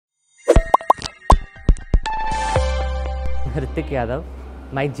Hardic Yadav.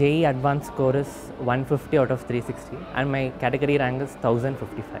 My JEE Advanced score is 150 out of 360 and my category rank is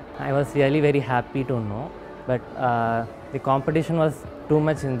 1055. I was really very happy to know, but the competition was too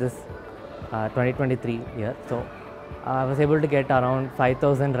much in this 2023 year. So I was able to get around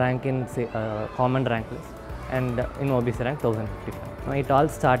 5000 rank in common rank list and in OBC rank 1055. It all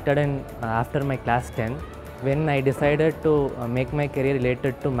started after my class 10 when I decided to make my career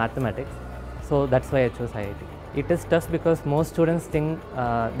related to mathematics. So that's why I chose IIT. It is tough because most students think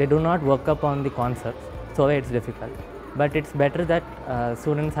they do not work up on the concepts, so it's difficult. But it's better that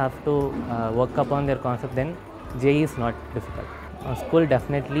students have to work up on their concept, then JEE is not difficult. School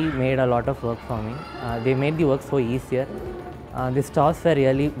definitely made a lot of work for me. They made the work so easier. The staffs were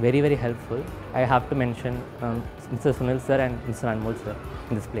really very helpful. I have to mention Mr. Sunil sir and Mr. Anmol sir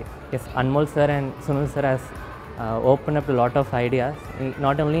in this place. Yes, Anmol sir and Sunil sir has opened up a lot of ideas,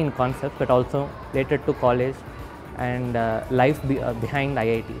 not only in concepts but also related to college and life behind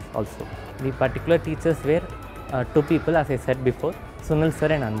IITs also. The particular teachers were two people, as I said before, Sunil sir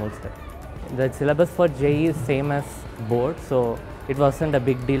and Anmol sir. The syllabus for JEE is same as board, so it wasn't a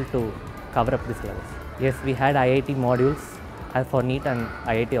big deal to cover up the syllabus. Yes, we had IIT modules as for NEET and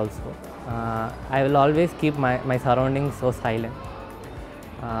IIT also. I will always keep my surroundings so silent.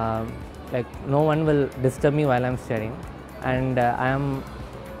 Like no one will disturb me while I'm studying, and I am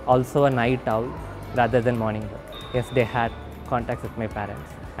also a night owl rather than morning bird. Yes, they had contacts with my parents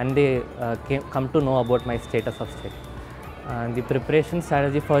and they come to know about my status of study. The preparation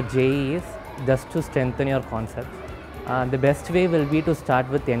strategy for JEE is just to strengthen your concepts. The best way will be to start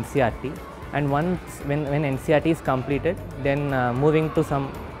with NCERT, and once when NCERT is completed, then moving to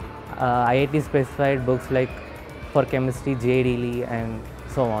some IIT specified books like for chemistry, JEE and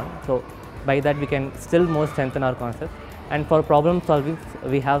so on. So by that we can still more strengthen our concepts, and for problem solving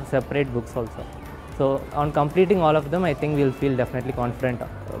we have separate books also. So on completing all of them, I think we'll feel definitely confident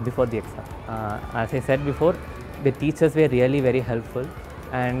before the exam. As I said before, the teachers were really very helpful,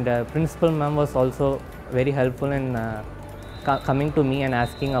 and principal ma'am was also very helpful in coming to me and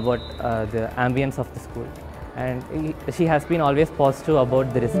asking about the ambience of the school, and she has been always positive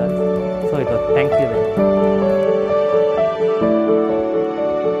about the results. So it was, thank you very much.